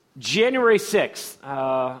January 6th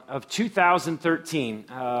of 2013,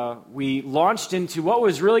 we launched into what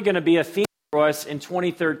was really going to be a theme for us in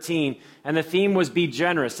 2013, and the theme was Be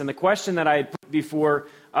Generous. And the question that I had put before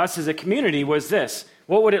us as a community was this: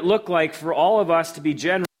 what would it look like for all of us to be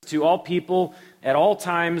generous to all people at all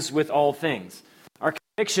times with all things? Our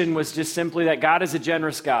conviction was just simply that God is a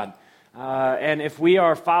generous God. And if we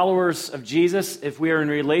are followers of Jesus, if we are in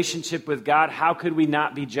relationship with God, how could we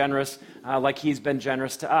not be generous like He's been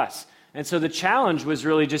generous to us? And so the challenge was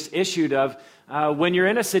really just issued of when you're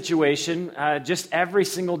in a situation, just every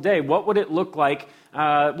single day, what would it look like?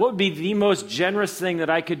 What would be the most generous thing that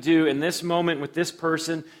I could do in this moment with this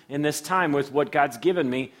person, in this time with what God's given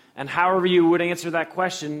me? And however you would answer that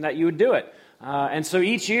question, that you would do it. And so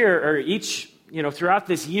each year, or throughout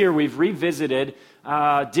this year, we've revisited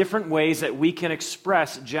different ways that we can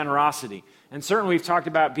express generosity. And certainly we've talked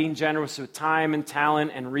about being generous with time and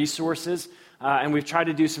talent and resources, and we've tried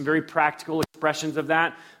to do some very practical expressions of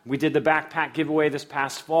that. We did the backpack giveaway this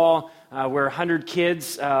past fall, where 100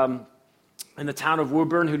 kids in the town of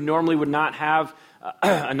Woburn who normally would not have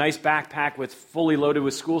a nice backpack fully loaded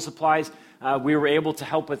with school supplies, we were able to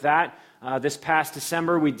help with that. This past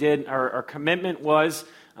December, we did, our commitment was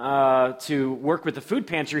to work with the food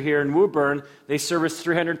pantry here in Woburn. They service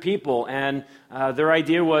 300 people, and their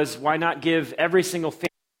idea was, why not give every single family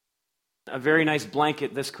a very nice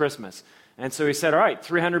blanket this Christmas? And so we said, all right,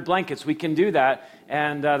 300 blankets, we can do that,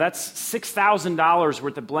 and that's $6,000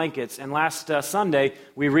 worth of blankets, and last Sunday,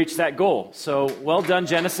 we reached that goal. So, well done,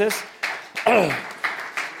 Genesis.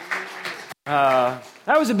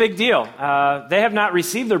 That was a big deal. They have not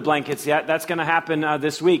received their blankets yet. That's going to happen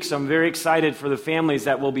this week, so I'm very excited for the families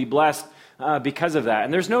that will be blessed because of that.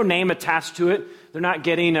 And there's no name attached to it. They're not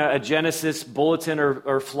getting a Genesis bulletin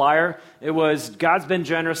or flyer. It was, God's been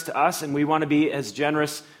generous to us, and we want to be as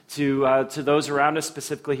generous to those around us,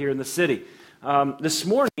 specifically here in the city. This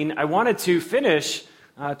morning, I wanted to finish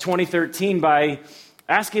 2013 by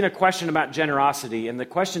asking a question about generosity, and the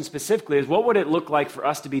question specifically is, what would it look like for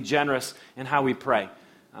us to be generous in how we pray?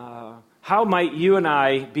 How might you and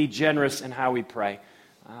I be generous in how we pray?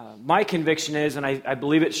 My conviction is, and I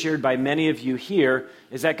believe it's shared by many of you here,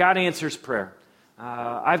 is that God answers prayer.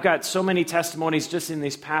 I've got so many testimonies just in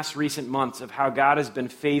these past recent months of how God has been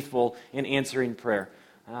faithful in answering prayer.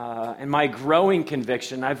 And my growing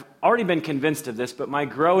conviction, I've already been convinced of this, but my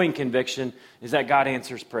growing conviction is that God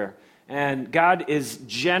answers prayer. And God is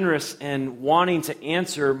generous in wanting to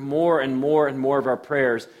answer more and more and more of our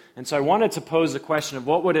prayers. And so I wanted to pose the question of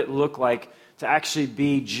what would it look like to actually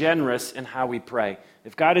be generous in how we pray?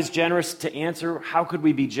 If God is generous to answer, how could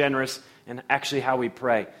we be generous in actually how we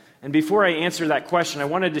pray? And before I answer that question, I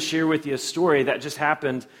wanted to share with you a story that just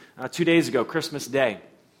happened 2 days ago, Christmas Day,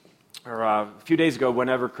 or a few days ago,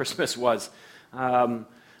 whenever Christmas was. I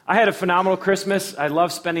had a phenomenal Christmas. I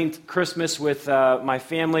love spending Christmas with my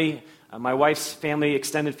family. My wife's family,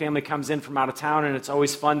 extended family, comes in from out of town, and it's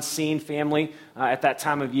always fun seeing family at that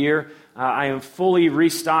time of year. I am fully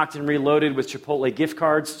restocked and reloaded with Chipotle gift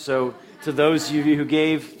cards, so to those of you who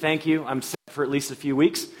gave, thank you. I'm set for at least a few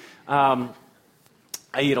weeks. I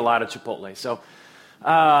eat a lot of Chipotle, so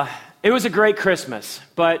it was a great Christmas,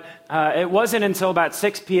 but it wasn't until about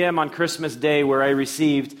 6 p.m. on Christmas Day where I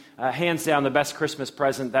received, hands down, the best Christmas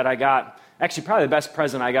present that I got. Actually, probably the best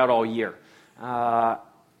present I got all year.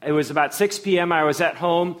 It was about 6 p.m. I was at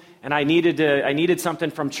home, and I needed something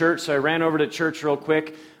from church, so I ran over to church real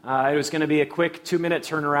quick. It was going to be a quick 2-minute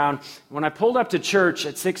turnaround. When I pulled up to church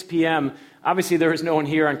at 6 p.m., obviously there was no one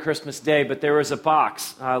here on Christmas Day, but there was a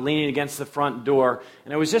box leaning against the front door,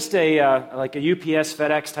 and it was just like a UPS,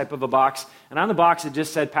 FedEx type of a box, and on the box it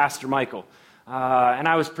just said Pastor Michael. And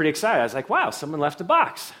I was pretty excited. I was like, wow, someone left a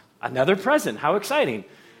box. Another present. How exciting.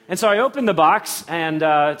 And so I opened the box, and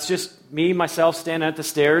it's just me, myself, standing at the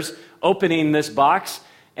stairs, opening this box.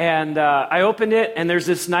 And I opened it, and there's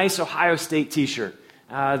this nice Ohio State t-shirt.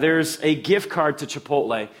 There's a gift card to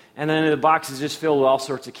Chipotle. And then the box is just filled with all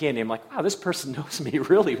sorts of candy. I'm like, wow, this person knows me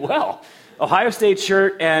really well. Ohio State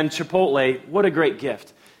shirt and Chipotle, what a great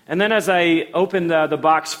gift. And then as I opened the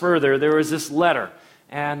box further, there was this letter.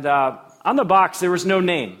 And on the box, there was no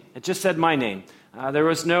name. It just said my name. There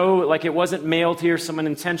was no, it wasn't mailed here. Someone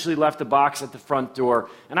intentionally left a box at the front door.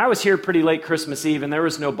 And I was here pretty late Christmas Eve, and there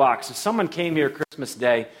was no box. So someone came here Christmas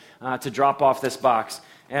Day to drop off this box.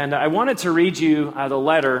 And I wanted to read you the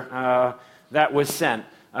letter that was sent,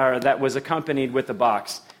 or that was accompanied with the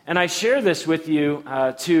box. And I share this with you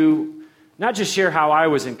to not just share how I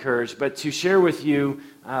was encouraged, but to share with you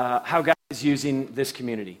how God is using this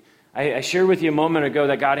community. I shared with you a moment ago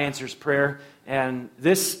that God answers prayer, And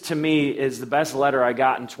this, to me, is the best letter I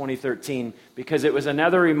got in 2013 because it was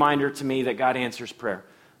another reminder to me that God answers prayer.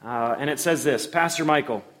 And it says this, Pastor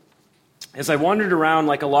Michael, as I wandered around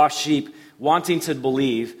like a lost sheep, wanting to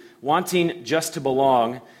believe, wanting just to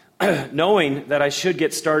belong, knowing that I should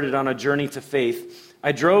get started on a journey to faith,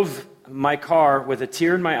 I drove my car with a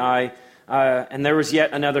tear in my eye, and there was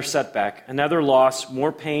yet another setback, another loss,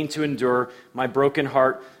 more pain to endure. My broken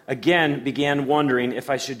heart again began wondering if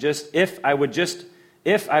I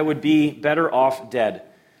would be better off dead.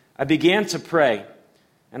 I began to pray,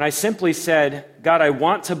 and I simply said, God, I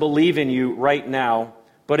want to believe in you right now,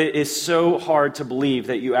 but it is so hard to believe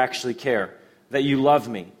that you actually care, that you love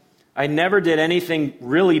me. I never did anything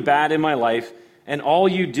really bad in my life, and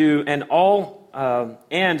you do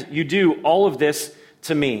all of this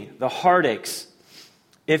to me, the heartaches.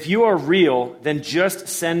 If you are real, then just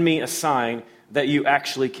send me a sign that you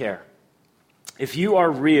actually care. If you are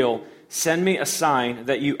real, send me a sign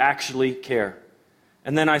that you actually care.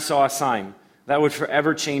 And then I saw a sign that would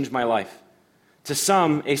forever change my life. To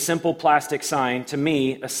some, a simple plastic sign. To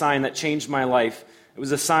me, a sign that changed my life. It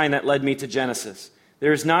was a sign that led me to Genesis.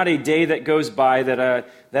 There is not a day that goes by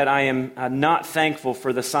that I am not thankful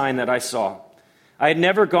for the sign that I saw. I had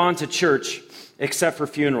never gone to church except for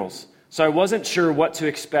funerals, so I wasn't sure what to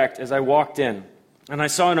expect as I walked in. And I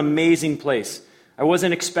saw an amazing place. I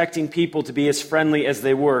wasn't expecting people to be as friendly as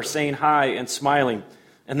they were, saying hi and smiling.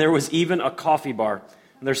 And there was even a coffee bar.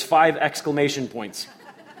 And there's 5 exclamation points.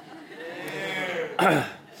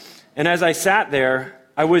 And as I sat there,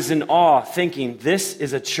 I was in awe, thinking, this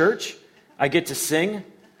is a church? I get to sing?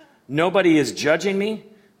 Nobody is judging me?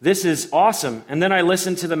 This is awesome. And then I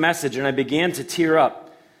listened to the message and I began to tear up.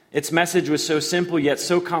 Its message was so simple yet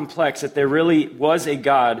so complex that there really was a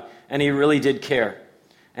God and he really did care.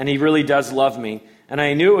 And he really does love me. And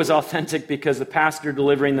I knew it was authentic because the pastor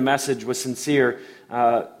delivering the message was sincere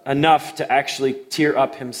enough to actually tear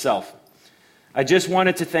up himself. I just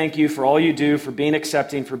wanted to thank you for all you do, for being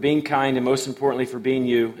accepting, for being kind, and most importantly, for being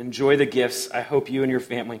you. Enjoy the gifts. I hope you and your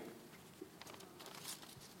family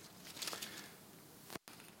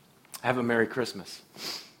have a Merry Christmas.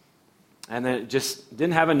 And then it just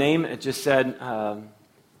didn't have a name. It just said, a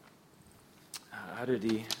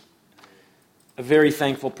very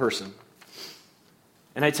thankful person.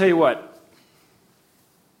 And I tell you what,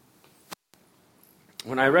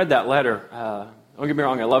 when I read that letter, don't get me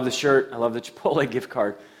wrong, I love the shirt, I love the Chipotle gift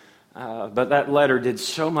card, but that letter did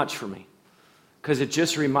so much for me because it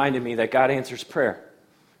just reminded me that God answers prayer.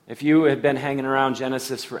 If you have been hanging around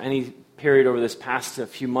Genesis for any period over this past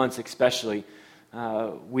few months especially,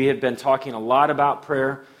 we have been talking a lot about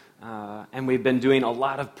prayer, and we've been doing a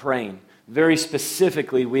lot of praying. Very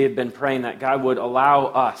specifically, we have been praying that God would allow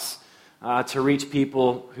us to reach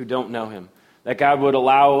people who don't know him, that God would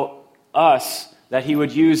allow us, that he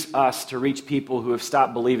would use us to reach people who have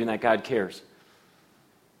stopped believing that God cares.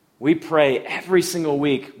 We pray every single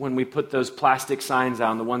week when we put those plastic signs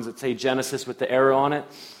on, the ones that say Genesis with the arrow on it.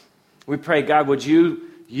 We pray, God, would you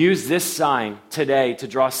use this sign today to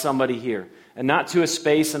draw somebody here? And not to a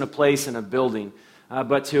space and a place and a building,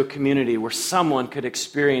 but to a community where someone could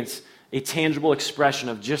experience a tangible expression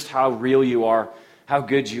of just how real you are, how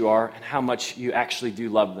good you are, and how much you actually do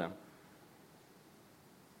love them.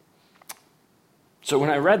 So when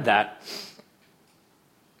I read that,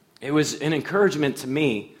 it was an encouragement to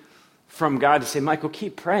me from God to say, Michael,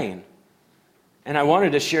 keep praying. And I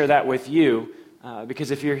wanted to share that with you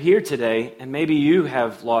because if you're here today and maybe you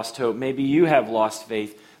have lost hope, maybe you have lost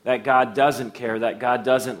faith, that God doesn't care, that God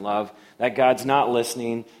doesn't love, that God's not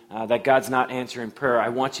listening, that God's not answering prayer, I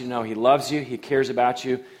want you to know he loves you, he cares about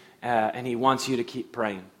you, and he wants you to keep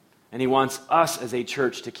praying. And he wants us as a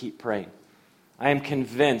church to keep praying. I am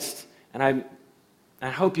convinced, and I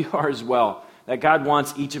hope you are as well, that God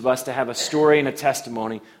wants each of us to have a story and a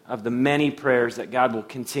testimony of the many prayers that God will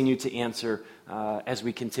continue to answer as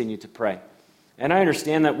we continue to pray. And I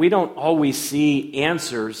understand that we don't always see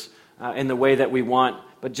answers in the way that we want,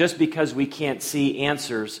 but just because we can't see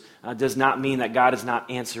answers does not mean that God is not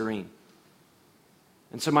answering.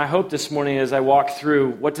 And so my hope this morning as I walk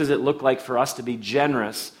through what does it look like for us to be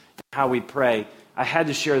generous in how we pray, I had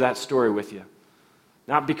to share that story with you.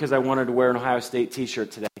 Not because I wanted to wear an Ohio State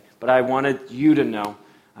t-shirt today, but I wanted you to know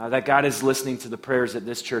that God is listening to the prayers that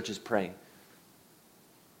this church is praying.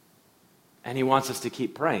 And he wants us to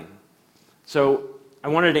keep praying. So I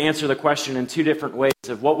wanted to answer the question in 2 different ways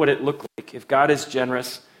of what would it look like if God is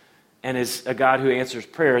generous and is a God who answers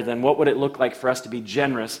prayer, then what would it look like for us to be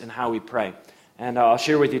generous in how we pray? And I'll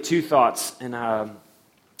share with you 2 thoughts in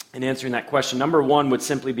answering that question. Number 1 would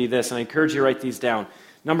simply be this, and I encourage you to write these down.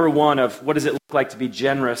 Number one of what does it look like to be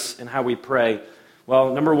generous in how we pray?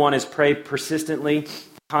 Well, number one is pray persistently,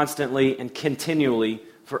 constantly, and continually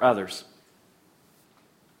for others.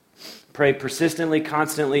 Pray persistently,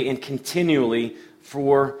 constantly, and continually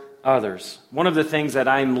for others. One of the things that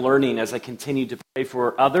I'm learning as I continue to pray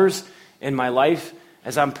for others in my life,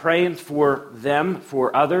 as I'm praying for them,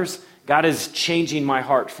 for others, God is changing my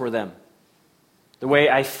heart for them. The way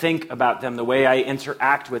I think about them, the way I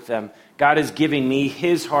interact with them. God is giving me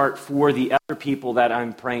His heart for the other people that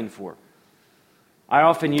I'm praying for. I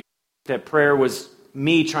often use that prayer was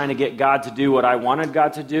me trying to get God to do what I wanted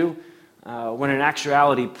God to do, when in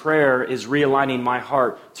actuality, prayer is realigning my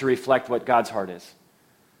heart to reflect what God's heart is.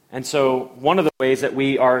 And so one of the ways that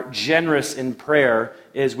we are generous in prayer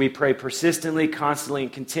is we pray persistently, constantly,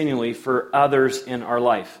 and continually for others in our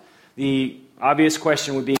life. The obvious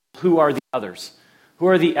question would be, who are the others? Who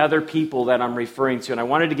are the other people that I'm referring to? And I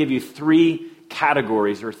wanted to give you three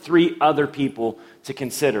categories or three other people to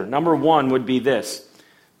consider. Number one would be this: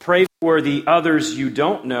 pray for the others you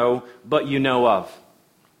don't know, but you know of.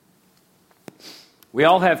 We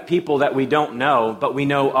all have people that we don't know, but we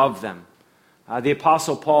know of them. The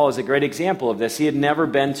Apostle Paul is a great example of this. He had never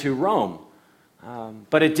been to Rome,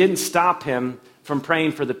 but it didn't stop him from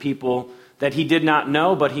praying for the people that he did not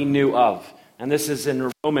know, but he knew of. And this is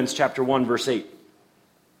in Romans chapter 1, verse 8.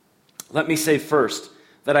 Let me say first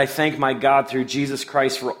that I thank my God through Jesus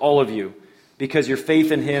Christ for all of you, because your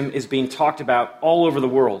faith in Him is being talked about all over the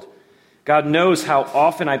world. God knows how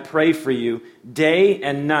often I pray for you. Day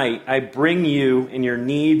and night I bring you in your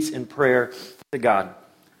needs in prayer to God.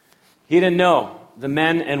 He didn't know the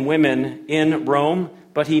men and women in Rome,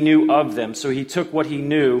 but he knew of them. So he took what he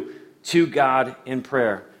knew to God in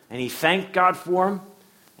prayer. And he thanked God for them.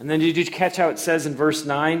 And then did you catch how it says in verse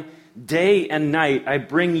 9? Day and night I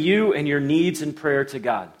bring you and your needs in prayer to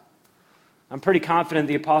God. I'm pretty confident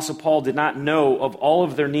the Apostle Paul did not know of all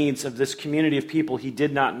of their needs of this community of people he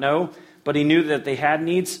did not know, but he knew that they had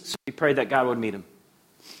needs, so he prayed that God would meet them.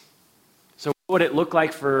 So what would it look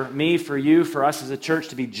like for me, for you, for us as a church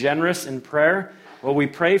to be generous in prayer? Well, we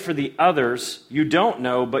pray for the others you don't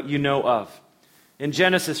know, but you know of. In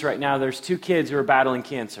Genesis right now, there's two kids who are battling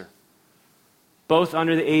cancer, both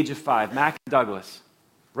under the age of 5, Mac and Douglas.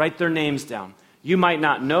 Write their names down. You might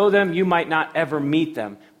not know them, you might not ever meet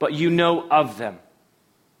them, but you know of them.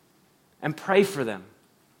 And pray for them.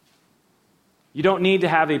 You don't need to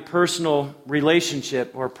have a personal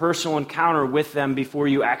relationship or personal encounter with them before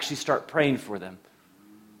you actually start praying for them.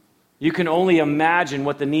 You can only imagine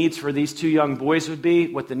what the needs for these two young boys would be,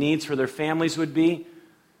 what the needs for their families would be.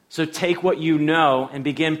 So take what you know and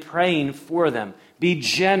begin praying for them. Be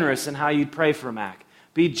generous in how you'd pray for Mac.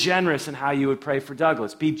 Be generous in how you would pray for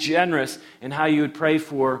Douglas. Be generous in how you would pray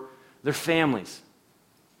for their families.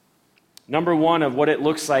 Number one of what it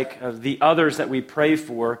looks like of the others that we pray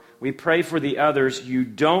for the others you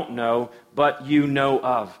don't know, but you know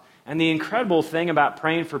of. And the incredible thing about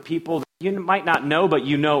praying for people that you might not know, but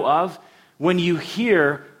you know of, when you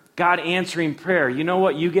hear God answering prayer, you know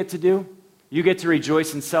what you get to do? You get to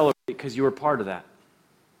rejoice and celebrate because you were part of that.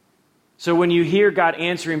 So when you hear God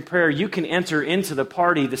answering prayer, you can enter into the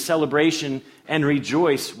party, the celebration, and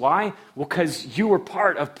rejoice. Why? Well, because you were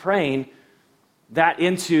part of praying that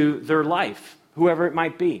into their life, whoever it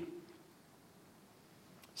might be.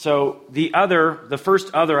 So the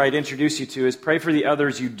first other I'd introduce you to is pray for the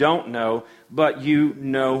others you don't know, but you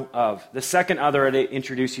know of. The second other I'd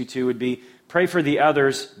introduce you to would be pray for the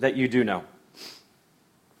others that you do know.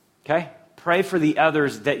 Okay? Pray for the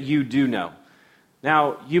others that you do know.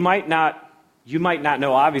 Now, you might not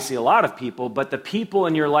know, obviously, a lot of people, but the people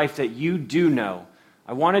in your life that you do know,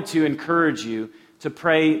 I wanted to encourage you to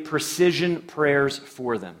pray precision prayers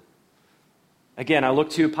for them. Again, I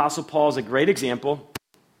look to Apostle Paul as a great example.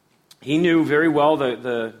 He knew very well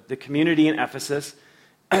the community in Ephesus.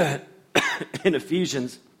 In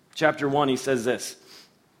Ephesians chapter 1, he says this.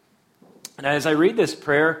 And as I read this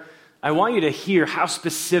prayer, I want you to hear how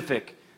specific